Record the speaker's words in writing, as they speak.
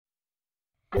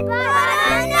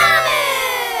Badanamu!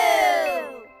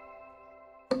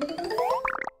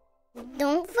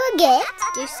 Don't forget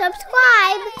to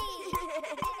subscribe.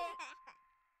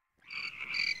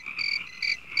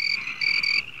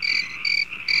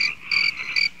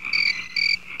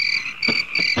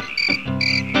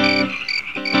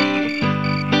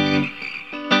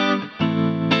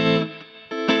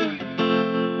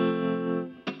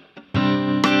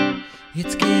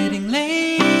 It's getting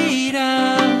late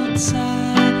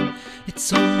outside.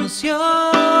 It's almost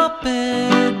your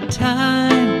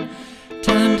bedtime.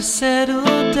 Time to settle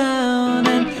down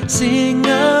and sing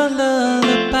a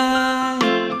lullaby.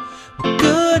 Well,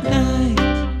 good night,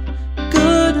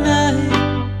 good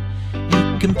night.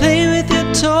 You can play with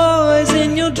your toys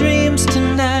in your dreams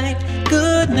tonight.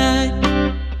 Good night,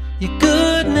 yeah,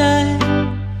 good night.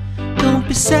 Don't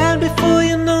be sad before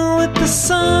you know it, the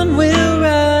sun will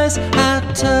rise. I'll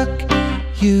tuck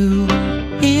you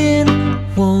in,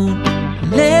 won't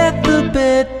let the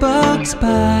bedbugs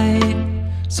bite.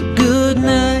 So good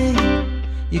night,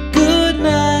 yeah, good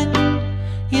night.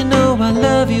 You know I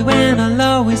love you and I'll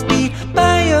always be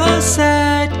by your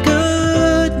side.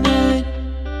 Good night.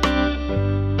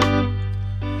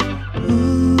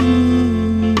 Ooh.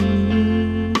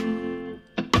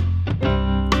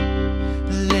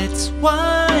 Let's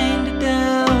wind it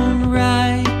down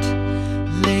right.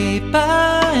 Lay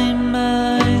by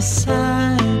my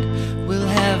side. We'll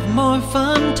have more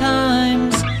fun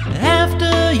times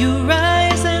after you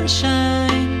rise and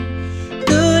shine.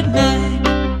 Good night,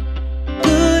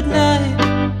 good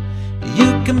night.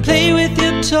 You can play with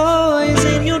your toys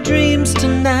in your dreams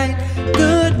tonight.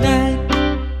 Good night,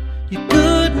 yeah,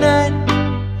 good night.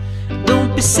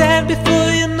 Don't be sad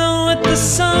before you know it, the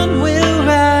sun will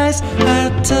rise.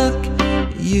 I'll tuck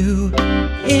you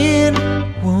in,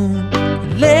 won't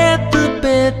let the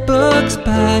bedbugs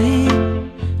bite.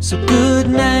 So good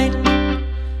night,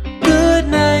 good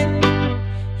night.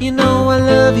 You know I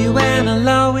love you and I'll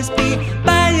always be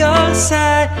by your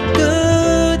side.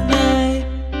 Good night.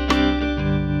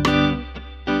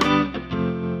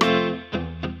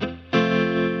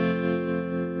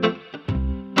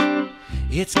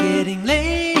 It's getting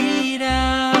late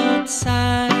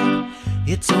outside.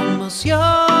 It's almost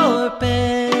your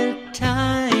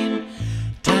bedtime.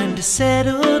 Time to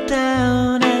settle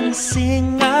down and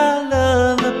sing a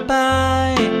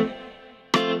lullaby.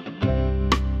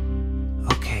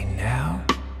 Okay, now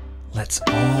let's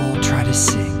all try to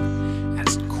sing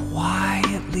as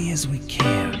quietly as we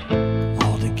can,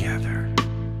 all together.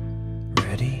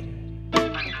 Ready,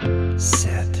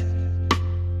 set,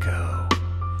 go.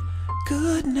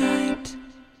 Good night,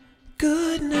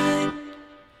 good night.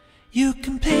 You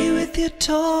can play with your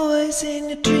toys in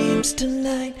your dreams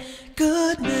tonight.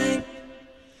 Good night,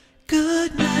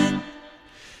 good night.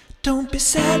 Don't be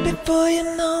sad before you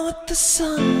know it, the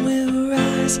sun will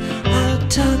rise. I'll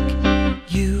tuck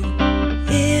you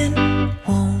in,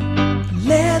 won't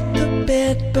let the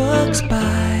bedbugs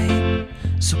bite.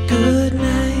 So good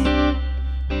night,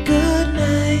 good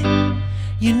night.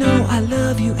 You know I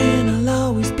love you and I